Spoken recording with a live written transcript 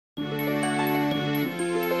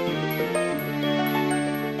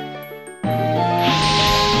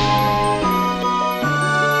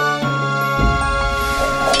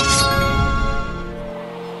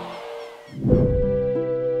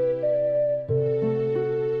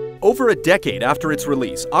Over a decade after its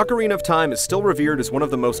release, Ocarina of Time is still revered as one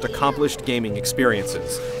of the most accomplished gaming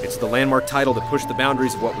experiences. It's the landmark title that pushed the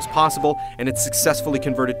boundaries of what was possible, and it successfully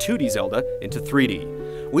converted 2D Zelda into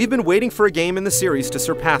 3D. We've been waiting for a game in the series to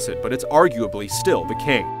surpass it, but it's arguably still the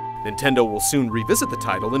king. Nintendo will soon revisit the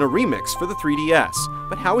title in a remix for the 3DS,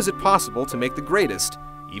 but how is it possible to make the greatest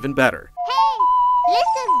even better? Hey,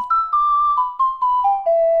 listen!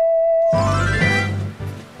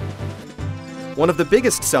 One of the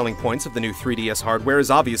biggest selling points of the new 3DS hardware is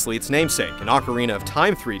obviously its namesake, and Ocarina of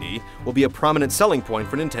Time 3D will be a prominent selling point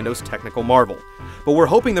for Nintendo's technical marvel. But we're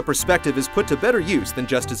hoping the perspective is put to better use than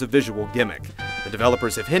just as a visual gimmick. The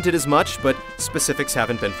developers have hinted as much, but specifics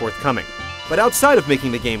haven't been forthcoming. But outside of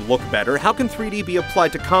making the game look better, how can 3D be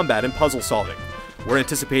applied to combat and puzzle solving? We're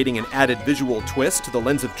anticipating an added visual twist to the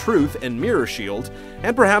Lens of Truth and Mirror Shield,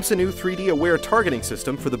 and perhaps a new 3D-aware targeting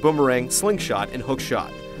system for the boomerang, slingshot, and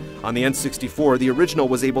hookshot. On the N64, the original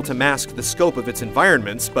was able to mask the scope of its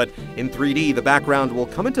environments, but in 3D, the background will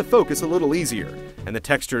come into focus a little easier, and the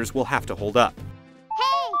textures will have to hold up.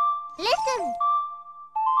 Hey, listen!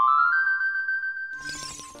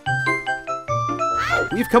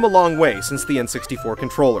 We've come a long way since the N64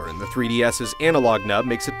 controller, and the 3DS's analog nub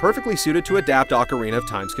makes it perfectly suited to adapt Ocarina of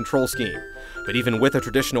Time's control scheme. But even with a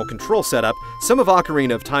traditional control setup, some of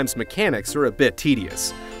Ocarina of Time's mechanics are a bit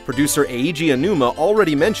tedious. Producer Eiji Aonuma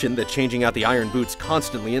already mentioned that changing out the iron boots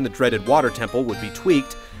constantly in the dreaded water temple would be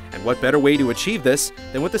tweaked, and what better way to achieve this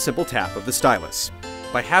than with a simple tap of the stylus.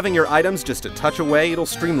 By having your items just a touch away, it'll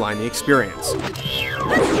streamline the experience.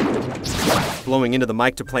 Blowing into the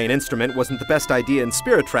mic to play an instrument wasn't the best idea in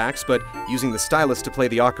Spirit Tracks, but using the stylus to play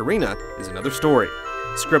the ocarina is another story.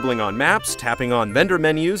 Scribbling on maps, tapping on vendor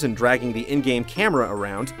menus, and dragging the in-game camera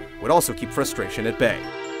around would also keep frustration at bay.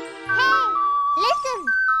 Hey, listen!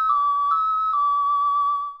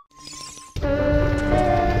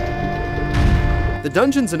 The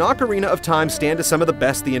dungeons in Ocarina of Time stand as some of the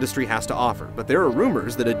best the industry has to offer, but there are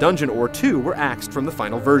rumors that a dungeon or two were axed from the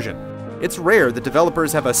final version. It's rare that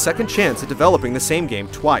developers have a second chance at developing the same game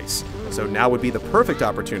twice, so now would be the perfect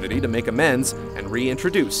opportunity to make amends and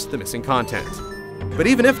reintroduce the missing content. But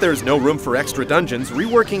even if there's no room for extra dungeons,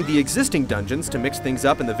 reworking the existing dungeons to mix things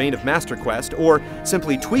up in the vein of Master Quest, or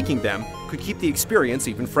simply tweaking them, could keep the experience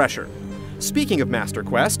even fresher. Speaking of Master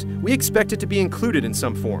Quest, we expect it to be included in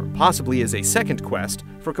some form, possibly as a second quest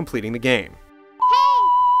for completing the game. Hey,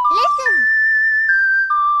 listen!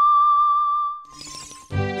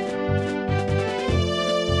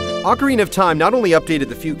 Ocarina of Time not only updated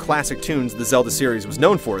the few classic tunes the Zelda series was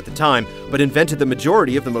known for at the time, but invented the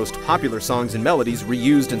majority of the most popular songs and melodies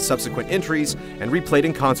reused in subsequent entries and replayed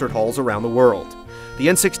in concert halls around the world. The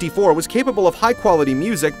N64 was capable of high-quality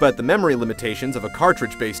music, but the memory limitations of a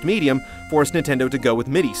cartridge-based medium forced Nintendo to go with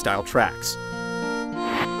MIDI-style tracks.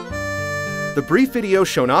 The brief video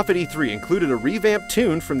shown off at E3 included a revamped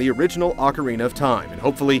tune from the original Ocarina of Time, and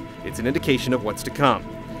hopefully it's an indication of what's to come.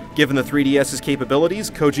 Given the 3DS's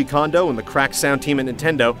capabilities, Koji Kondo and the crack sound team at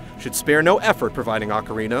Nintendo should spare no effort providing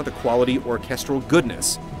Ocarina the quality orchestral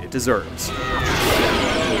goodness it deserves. Hey,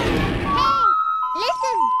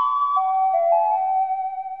 listen!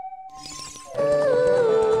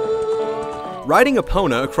 Riding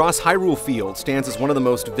Epona across Hyrule Field stands as one of the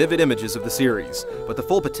most vivid images of the series, but the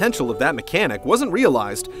full potential of that mechanic wasn't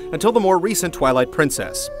realized until the more recent Twilight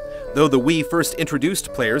Princess. Though the Wii first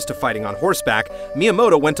introduced players to fighting on horseback,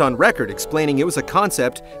 Miyamoto went on record explaining it was a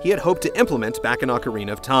concept he had hoped to implement back in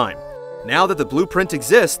Ocarina of Time. Now that the blueprint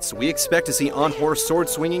exists, we expect to see on-horse sword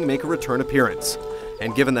swinging make a return appearance.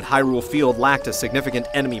 And given that Hyrule Field lacked a significant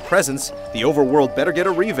enemy presence, the overworld better get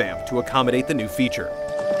a revamp to accommodate the new feature.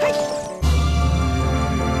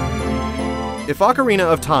 If Ocarina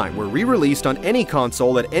of Time were re-released on any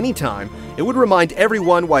console at any time, it would remind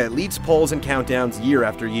everyone why it leads polls and countdowns year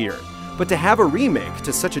after year. But to have a remake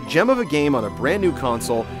to such a gem of a game on a brand new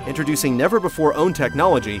console, introducing never-before-owned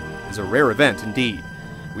technology, is a rare event indeed.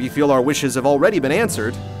 We feel our wishes have already been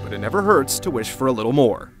answered, but it never hurts to wish for a little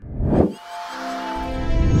more.